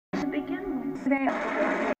begin with. They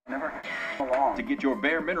never along. To get your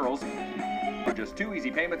bare minerals for just 2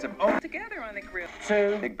 easy payments of together on the grill.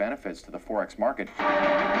 2 big benefits to the Forex market.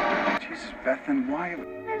 Jesus, Beth, and why?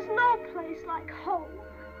 There's no place like home.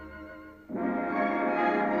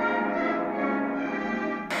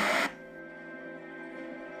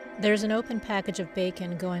 There's an open package of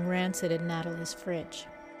bacon going rancid in Natalie's fridge.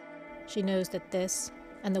 She knows that this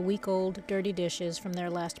and the week-old dirty dishes from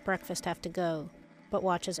their last breakfast have to go, but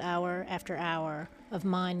watches hour after hour of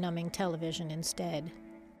mind-numbing television instead.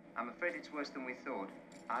 I'm afraid it's worse than we thought.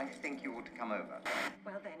 I think you ought to come over.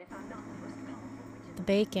 Well then, if I'm not the most powerful witch... The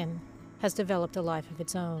bacon has developed a life of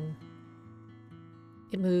its own.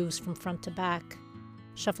 It moves from front to back,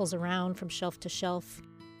 shuffles around from shelf to shelf.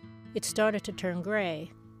 It started to turn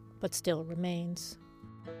gray, but still remains.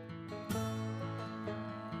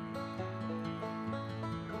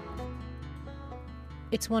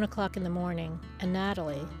 It's 1 o'clock in the morning, and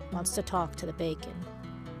Natalie wants to talk to the bacon.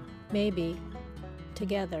 Maybe,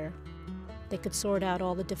 together, they could sort out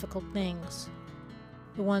all the difficult things,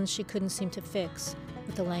 the ones she couldn't seem to fix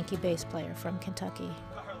with the lanky bass player from Kentucky.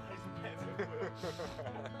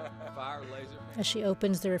 As she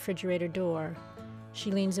opens the refrigerator door,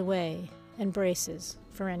 she leans away and braces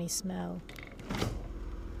for any smell.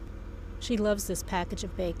 She loves this package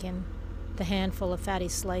of bacon. The handful of fatty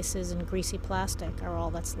slices and greasy plastic are all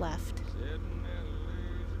that's left.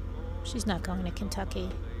 She's not going to Kentucky,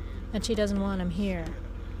 and she doesn't want him here,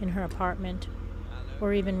 in her apartment,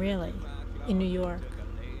 or even really, in New York.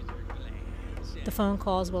 The phone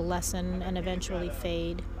calls will lessen and eventually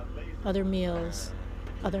fade. Other meals,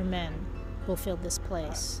 other men will fill this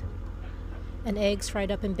place. And eggs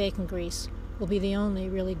fried up in bacon grease will be the only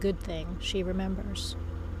really good thing she remembers.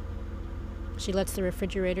 She lets the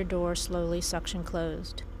refrigerator door slowly suction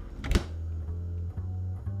closed.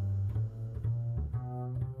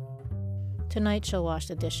 Tonight she'll wash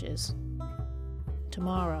the dishes.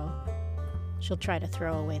 Tomorrow, she'll try to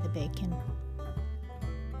throw away the bacon.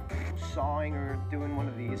 Sawing or doing one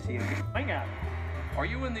of these here. Hang on. Are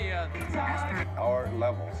you in the Our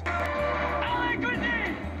levels.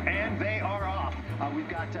 And they are off. We've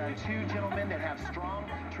got 2 gentlemen that have strong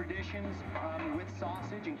traditions with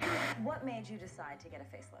sausage and... What made you decide to get a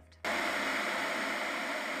facelift?